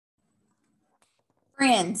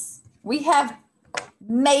Friends, we have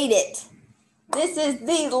made it. This is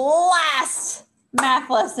the last math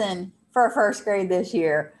lesson for first grade this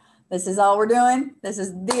year. This is all we're doing. This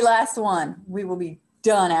is the last one. We will be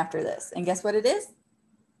done after this. And guess what it is?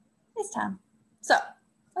 It's time. So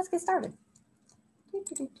let's get started.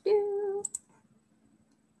 All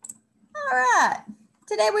right.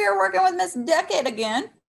 Today we are working with Miss Duckett again,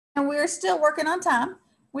 and we are still working on time.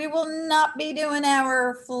 We will not be doing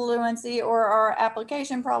our fluency or our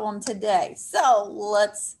application problem today. So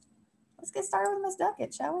let's get started with Miss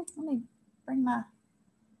Duckett, shall we? Let me bring my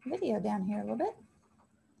video down here a little bit.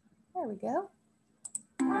 There we go.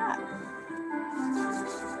 All right.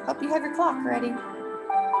 Hope you have your clock ready. If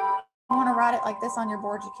you want to write it like this on your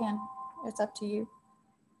board, you can. It's up to you.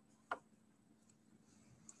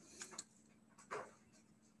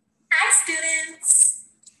 Hi, students.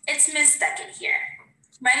 It's Miss Duckett here,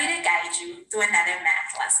 ready to guide you through another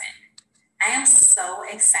math lesson. I am so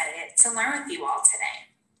excited to learn with you all today.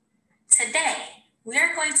 Today, we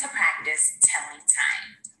are going to practice telling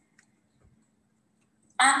time.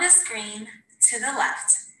 On the screen to the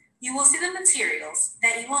left, you will see the materials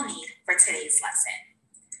that you will need for today's lesson.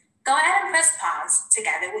 Go ahead and press pause to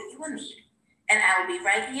gather what you will need, and I will be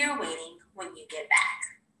right here waiting when you get back.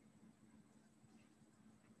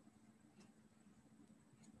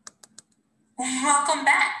 Welcome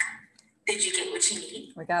back. Did you get what you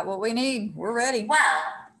need? We got what we need. We're ready. Well,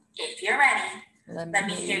 if you're ready, let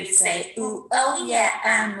me hear you say, ooh, oh yeah,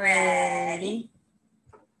 I'm ready.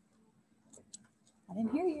 I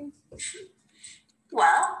didn't hear you.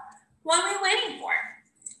 Well, what are we waiting for?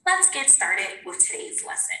 Let's get started with today's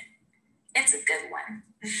lesson. It's a good one.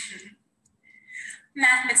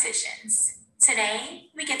 Mathematicians,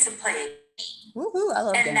 today we get to play a game. Woohoo, I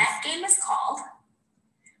love games. And that game is called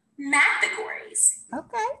Mathegories.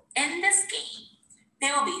 Okay. In this game,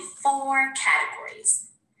 there will be 4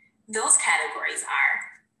 categories. Those categories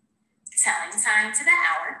are telling time to the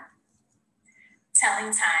hour,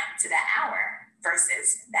 telling time to the hour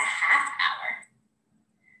versus the half hour,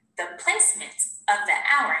 the placement of the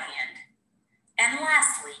hour hand, and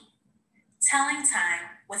lastly, telling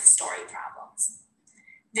time with story problems.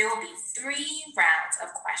 There will be 3 rounds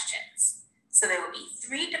of questions. So there will be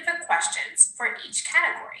 3 different questions for each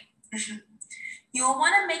category. You will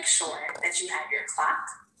want to make sure that you have your clock,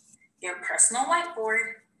 your personal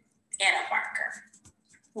whiteboard, and a marker.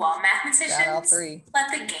 Well, mathematicians,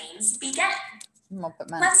 let the games begin.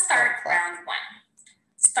 Let's start round 1,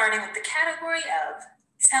 starting with the category of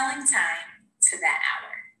telling time to the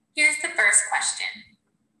hour. Here's the first question.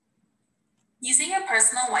 Using your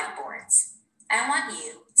personal whiteboards, I want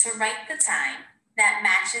you to write the time that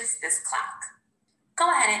matches this clock. Go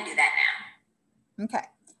ahead and do that now. Okay,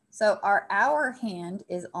 so our hour hand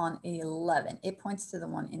is on 11. It points to the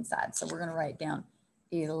one inside. So we're going to write down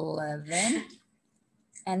 11.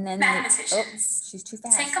 And then mathematicians, she's too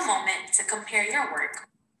fast. Take a moment to compare your work.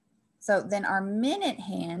 So then our minute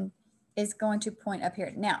hand is going to point up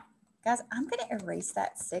here. Now, guys, I'm going to erase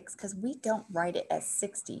that 6 because we don't write it as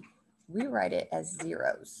 60. We write it as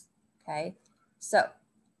zeros. Okay, so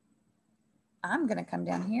I'm going to come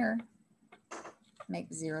down here,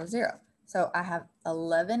 make 0, 0. So I have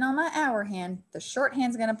 11 on my hour hand. The short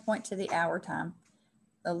hand's going to point to the hour time.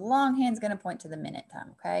 The long hand's going to point to the minute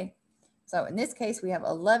time, okay? So in this case, we have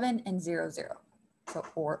 11 and 0, 0. So,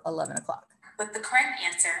 or 11 o'clock. With the correct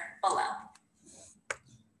answer below.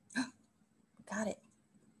 Got it.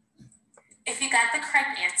 If you got the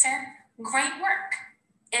correct answer, great work.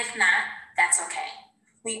 If not, that's okay.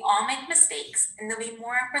 We all make mistakes, and there'll be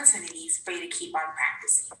more opportunities for you to keep on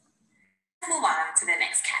practicing. Let's move on to the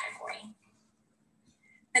next category.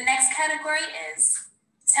 The next category is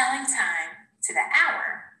telling time to the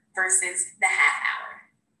hour versus the half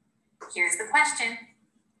hour. Here's the question.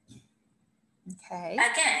 Okay.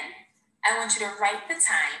 Again, I want you to write the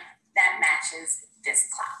time that matches this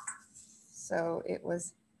clock. So it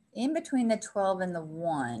was in between the 12 and the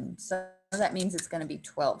 1. So that means it's going to be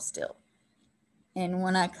 12 still. And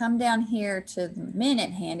when I come down here to the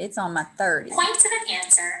minute hand, it's on my 30. Point to the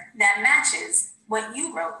answer that matches what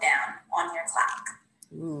you wrote down on your clock.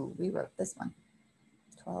 Ooh, we wrote this one,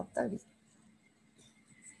 12:30.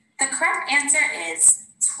 The correct answer is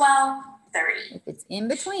 12:30. If it's in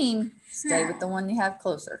between, stay with the one you have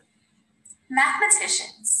closer.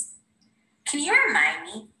 Mathematicians, can you remind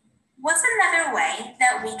me, what's another way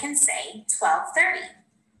that we can say 12:30?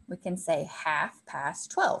 We can say half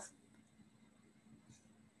past 12.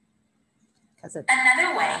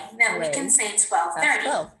 Another way that we can say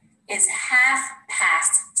 12:30 is half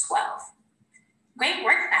past 12. Great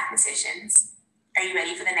work, mathematicians. Are you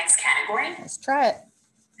ready for the next category? Let's try it.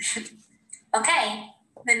 Okay,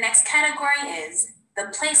 the next category is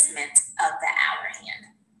the placement of the hour hand.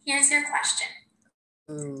 Here's your question.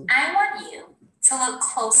 I want you to look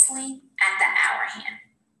closely at the hour hand.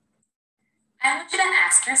 I want you to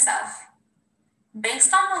ask yourself,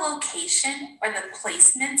 based on the location or the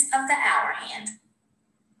placement of the hour hand,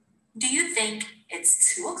 do you think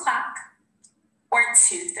it's 2 o'clock or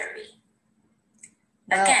 2:30?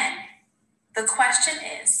 Well, again, the question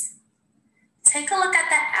is, take a look at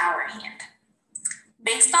the hour hand.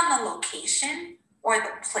 Based on the location or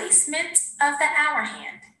the placement of the hour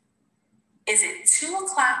hand, is it 2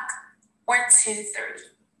 o'clock or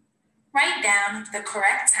 2:30? Write down the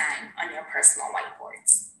correct time on your personal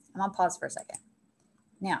whiteboards. I'm gonna pause for a second.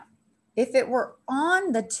 Now, if it were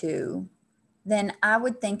on the 2, then I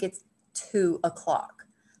would think it's 2 o'clock.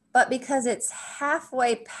 But because it's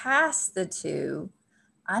halfway past the 2,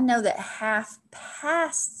 I know that half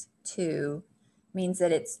past 2 means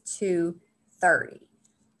that it's 2:30.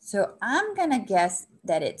 So I'm gonna guess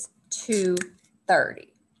that it's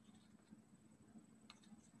 2:30.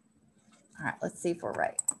 All right, let's see if we're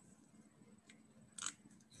right.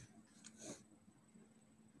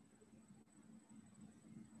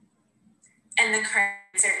 And the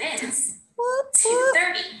correct answer is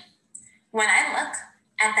 2:30. When I look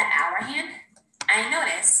at the hour hand, I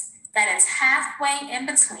notice that it's halfway in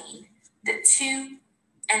between the 2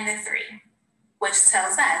 and the 3, which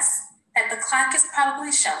tells us that the clock is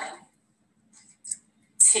probably showing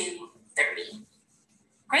 2:30.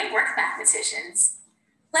 Great work, mathematicians.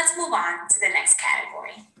 Let's move on to the next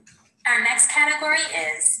category. Our next category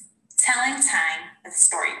is telling time with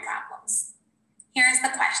story problems. Here's the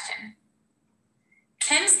question.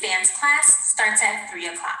 Kim's dance class starts at 3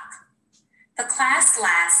 o'clock. The class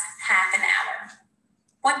lasts half an hour.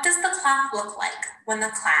 What does the clock look like when the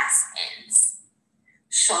class ends?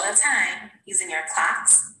 Show the time using your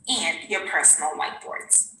clocks and your personal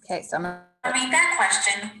whiteboards. Okay, so I'm gonna read that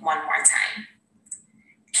question one more time.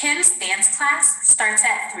 Kim's dance class starts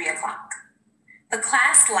at 3 o'clock. The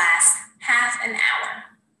class lasts half an hour.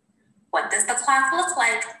 What does the clock look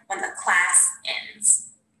like when the class ends?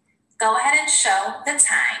 Go ahead and show the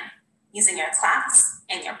time using your clocks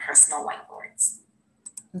and your personal whiteboards.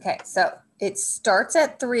 Okay, so it starts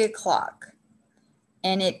at 3 o'clock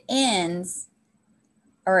and it ends,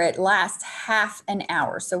 or it lasts half an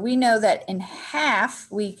hour. So we know that in half,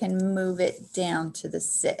 we can move it down to the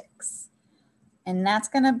 6. And that's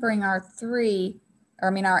gonna bring our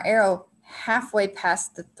our arrow halfway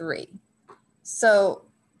past the 3. So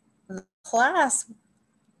the class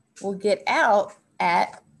will get out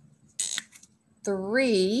at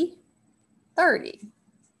 3:30.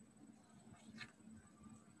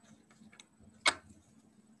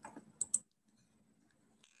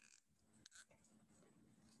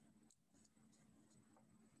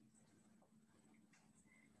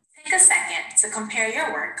 Take a second to compare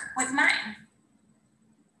your work with mine.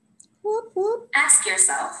 Whoop, whoop. Ask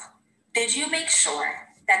yourself, did you make sure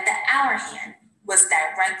that the hour hand was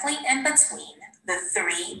directly in between the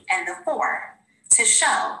 3 and the 4 to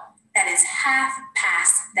show that it's half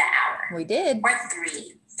past the hour? We did. Or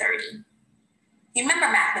 3:30. Remember,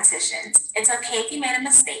 mathematicians, it's okay if you made a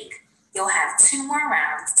mistake. You'll have 2 more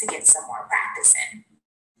rounds to get some more practice in.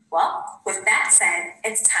 Well, with that said,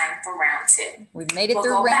 it's time for round 2. We've made it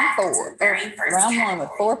through round 4. Round 1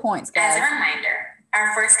 with 4 points, guys. As a reminder,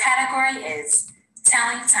 our first category is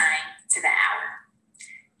telling time to the hour.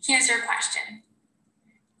 Here's your question.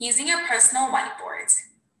 Using your personal whiteboards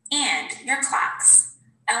and your clocks,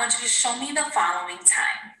 I want you to show me the following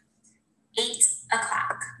time. 8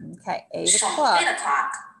 o'clock. Okay, 8 show o'clock. me 8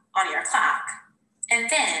 o'clock on your clock. And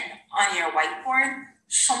then on your whiteboard,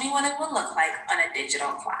 show me what it will look like on a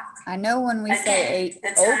digital clock. I know when we say 8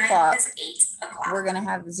 the time o'clock, is 8 o'clock. we're going to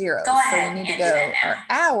have 0. Go ahead so we need to and go do that now. our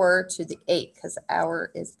hour to the 8 because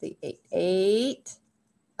hour is the 8. 8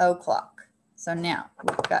 o'clock. So now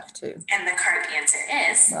we've got to. And the correct answer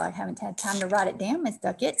is. Well, I haven't had time to write it down, Miss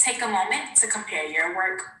Duckett. Take a moment to compare your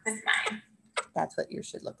work with mine. That's what yours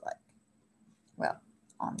should look like. Well,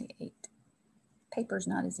 on the 8. Paper's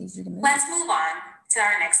not as easy to move. Let's move on to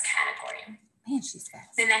our next category. Man, she's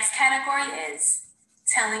fast. The next category is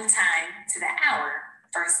telling time to the hour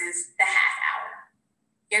versus the half hour.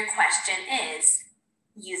 Your question is,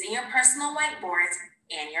 using your personal whiteboard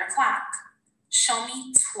and your clock, show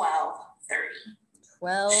me 12:30.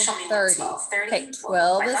 12:30. Okay,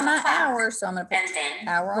 12 is my hour, so I'm going to put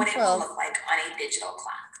hour on 12. What it will look like on a digital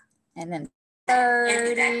clock. And then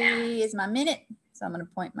 30 is my minute. So I'm going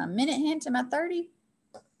to point my minute hand to my 30.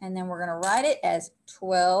 And then we're going to write it as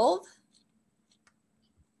 12:30.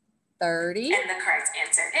 And the correct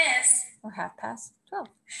answer is. Or half past 12.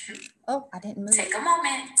 Oh, I didn't move. Take a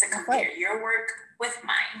moment to compare your work with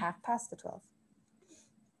mine. Half past the 12.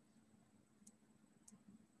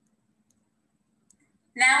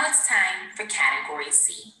 Now it's time for category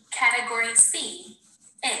C. Category C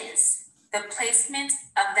is the placement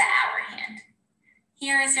of the hour hand.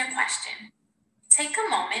 Here is your question. Take a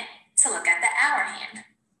moment to look at the hour hand.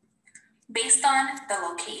 Based on the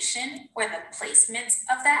location or the placement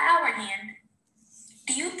of the hour hand,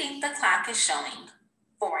 do you think the clock is showing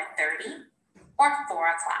 4:30 or 4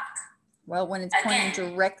 o'clock? Well, when it's pointing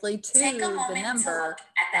directly to the number,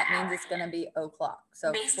 that means it's going to be o'clock.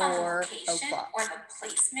 So based 4 on the location o'clock. or the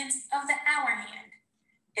placement of the hour hand,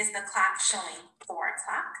 is the clock showing 4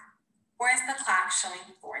 o'clock or is the clock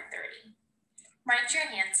showing 4:30? Write your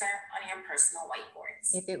answer on your personal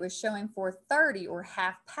whiteboards. If it was showing 4:30 or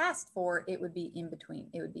half past 4, it would be in between.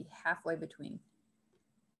 It would be halfway between.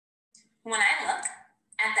 When I look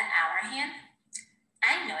at the hour hand,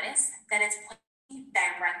 I notice that it's pointing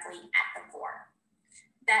directly at the 4.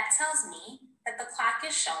 That tells me that the clock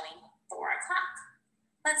is showing 4 o'clock.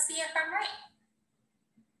 Let's see if I'm right.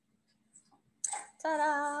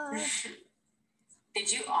 Ta-da!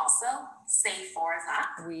 Did you also say 4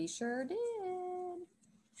 o'clock? We sure did.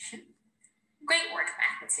 Great work,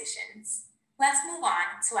 mathematicians. Let's move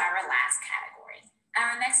on to our last category.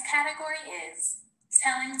 Our next category is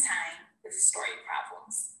telling time with story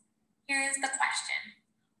problems. Here is the question.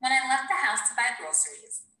 When I left the house to buy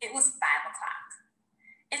groceries, it was 5 o'clock.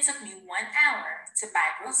 It took me 1 hour to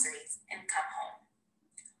buy groceries and come home.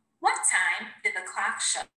 What time did the clock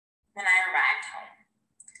show when I arrived home?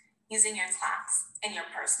 Using your clocks and your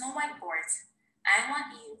personal whiteboards, I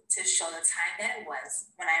want you to show the time that it was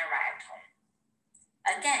when I arrived home.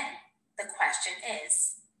 Again, the question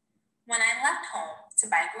is, when I left home to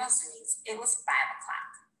buy groceries, it was 5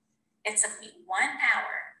 o'clock. It took me 1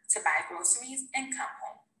 hour to buy groceries and come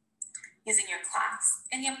home. Using your clocks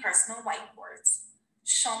and your personal whiteboards,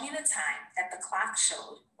 show me the time that the clock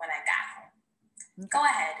showed when I got home. Okay. Go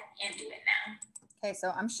ahead and do it now. Okay, so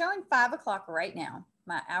I'm showing 5 o'clock right now.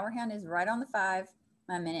 My hour hand is right on the 5.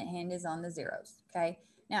 My minute hand is on the zeros, okay?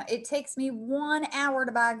 Now, it takes me 1 hour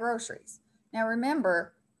to buy groceries. Now,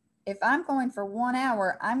 remember, if I'm going for 1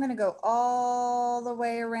 hour, I'm going to go all the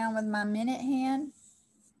way around with my minute hand.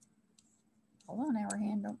 Hold on, hour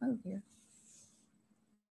hand, don't move here.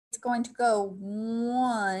 It's going to go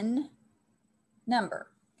 1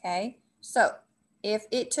 number, okay? So, if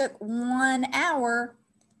it took 1 hour,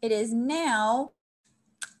 it is now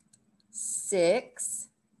 6,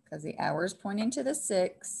 because the hour is pointing to the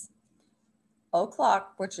 6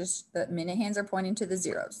 o'clock, which is the minute hands are pointing to the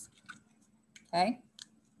zeros. Okay.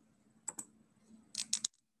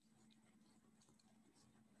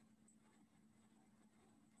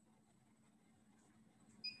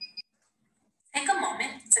 Take a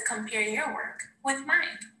moment to compare your work with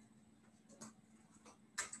mine.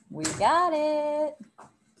 We got it.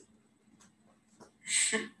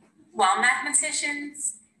 Well,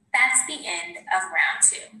 mathematicians, that's the end of round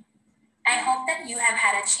 2. I hope that you have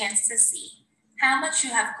had a chance to see how much you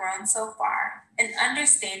have grown so far in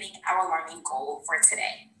understanding our learning goal for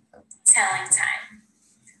today, telling time.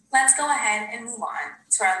 Let's go ahead and move on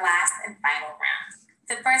to our last and final round.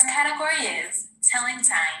 The first category is telling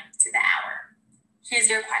time to the hour. Here's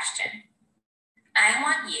your question. I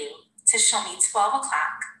want you to show me 12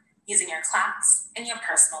 o'clock using your clocks and your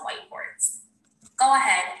personal whiteboards. Go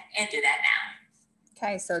ahead and do that now.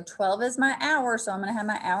 Okay, so 12 is my hour, so I'm going to have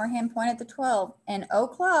my hour hand point at the 12. And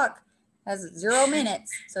o'clock has 0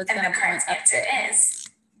 minutes, so it's going to point up there. Is.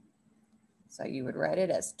 So you would write it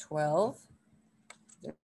as 12.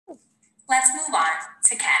 Let's move on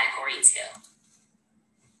to category 2.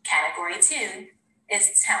 Category 2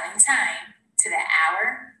 is telling time to the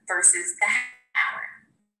hour versus the hour.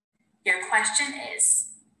 Your question is,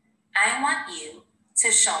 I want you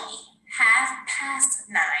to show me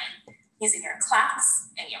 9:30 using your clocks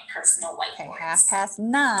and your personal whiteboards. Okay,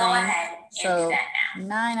 9:30. Go ahead and do that now.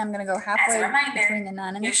 9, I'm going to go halfway between the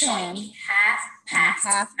 9 and the 10. Me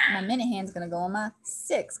 9:30. My minute hand's going to go on my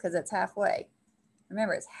 6 because it's halfway.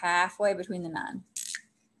 Remember, it's halfway between the 9.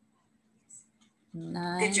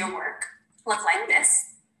 9. Did your work look like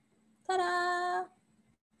this? Ta-da!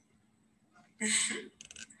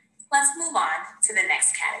 Let's move on to the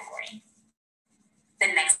next category. The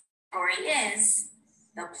next category is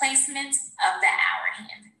the placement of the hour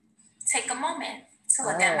hand. Take a moment to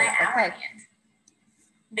look at my hour hand.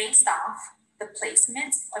 Based off the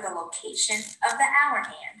placement or the location of the hour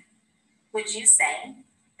hand, would you say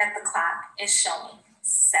that the clock is showing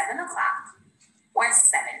 7 o'clock or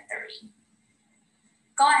 7:30?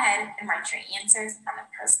 Go ahead and write your answers on the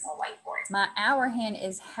personal whiteboard. My hour hand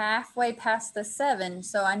is halfway past the 7,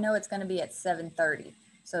 so I know it's going to be at 7:30.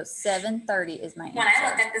 So 7:30 is my answer. When I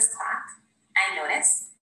look at this clock, I notice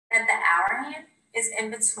that the hour hand is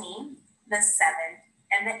in between the 7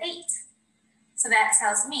 and the 8. So that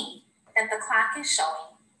tells me that the clock is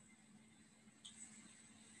showing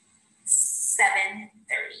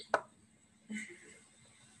 7:30.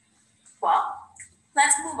 Well,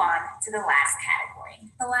 let's move on to the last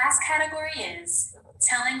category. The last category is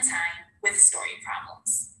telling time with story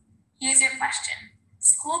problems. Here's your question.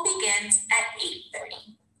 School begins at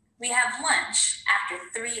 8:30. We have lunch after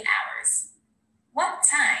 3 hours. What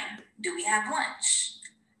time do we have lunch?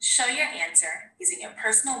 Show your answer using your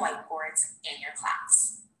personal whiteboards in your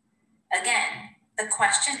class. Again, the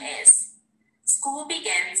question is, school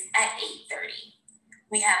begins at 8:30.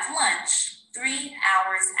 We have lunch 3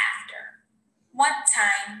 hours after. What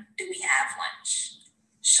time do we have lunch?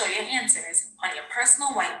 Show your answers on your personal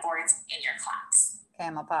whiteboards in your class. Okay,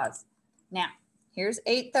 I'm gonna pause. Now, here's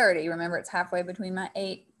 8:30. Remember, it's halfway between my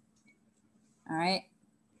 8, all right,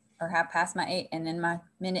 or half past my 8, and then my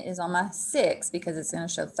minute is on my 6 because it's gonna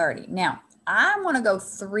show 30. Now, I wanna go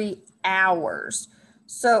 3 hours.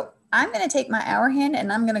 So I'm gonna take my hour hand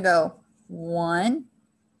and I'm gonna go 1,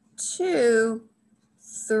 2,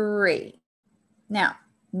 3. Now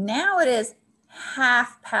it is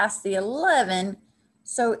half past the 11,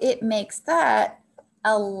 so it makes that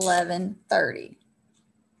 11:30.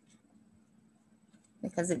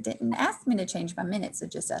 Because it didn't ask me to change my minutes, it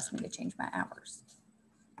just asked me to change my hours.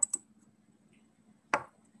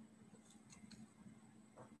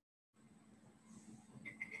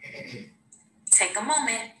 Take a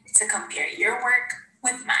moment to compare your work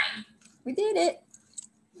with mine. We did it.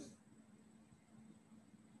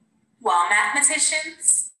 Well,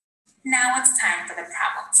 mathematicians, now it's time for the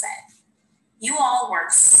problem set. You all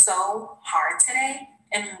worked so hard today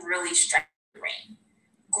and really stretched your brain.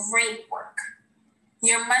 Great work.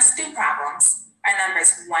 Your must-do problems are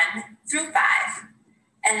numbers 1 through 5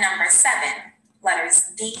 and number 7, letters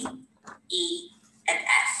D, E, and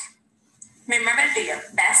F. Remember to do your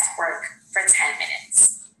best work for 10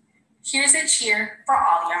 minutes. Here's a cheer for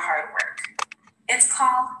all your hard work. It's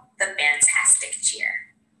called the Fantastic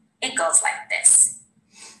Cheer. It goes like this.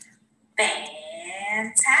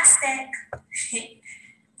 Fantastic.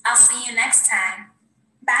 I'll see you next time.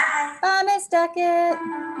 Bye. Bye, Miss Duckett.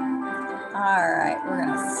 All right, we're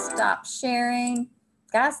gonna stop sharing.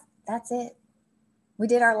 Guys, that's it. We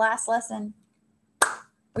did our last lesson.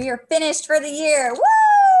 We are finished for the year.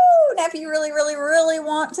 Woo! Now, if you really, really, really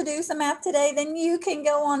want to do some math today, then you can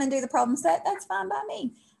go on and do the problem set. That's fine by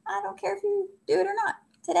me. I don't care if you do it or not.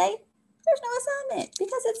 Today, there's no assignment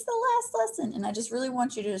because it's the last lesson. And I just really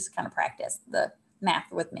want you to just kind of practice the math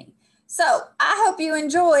with me. So I hope you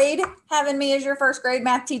enjoyed having me as your first grade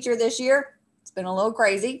math teacher this year. It's been a little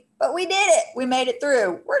crazy, but we did it. We made it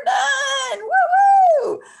through. We're done.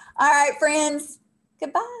 Woo-hoo! All right, friends.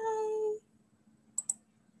 Goodbye.